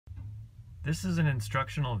This is an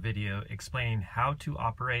instructional video explaining how to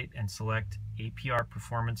operate and select APR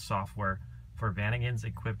performance software for Vanagons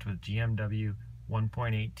equipped with GMW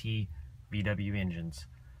 1.8T VW engines.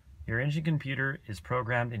 Your engine computer is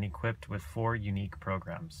programmed and equipped with 4 unique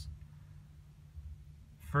programs.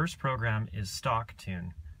 First program is Stock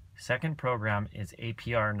Tune. Second program is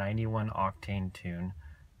APR 91 Octane Tune.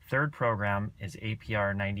 Third program is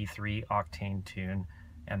APR 93 Octane Tune.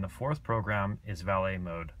 And the fourth program is Valet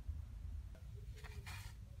Mode.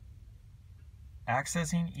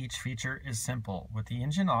 Accessing each feature is simple. With the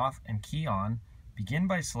engine off and key on, begin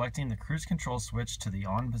by selecting the cruise control switch to the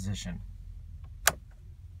on position.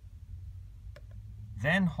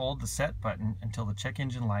 Then hold the set button until the check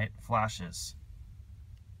engine light flashes.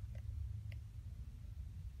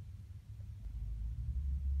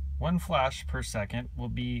 One flash per second will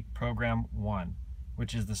be program 1,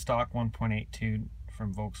 which is the stock 1.8T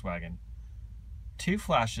from Volkswagen. 2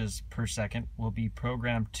 flashes per second will be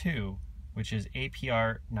program 2, which is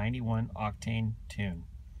APR 91 Octane Tune.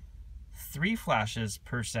 3 flashes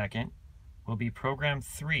per second will be program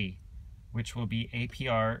 3, which will be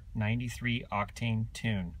APR 93 Octane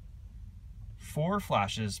Tune. 4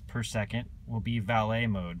 flashes per second will be Valet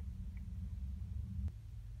Mode.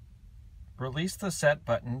 Release the set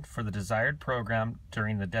button for the desired program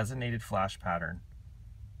during the designated flash pattern.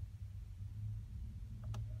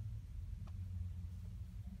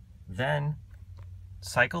 Then,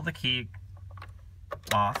 cycle the key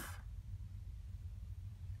off.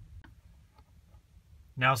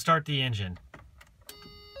 Now start the engine.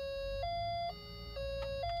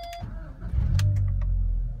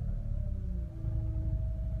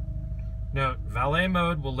 Note, Valet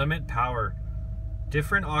Mode will limit power.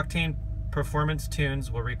 Different octane performance tunes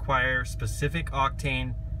will require specific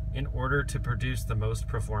octane in order to produce the most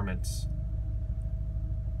performance.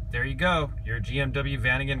 There you go, your GMW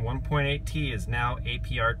Vanagon 1.8T is now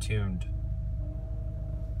APR tuned.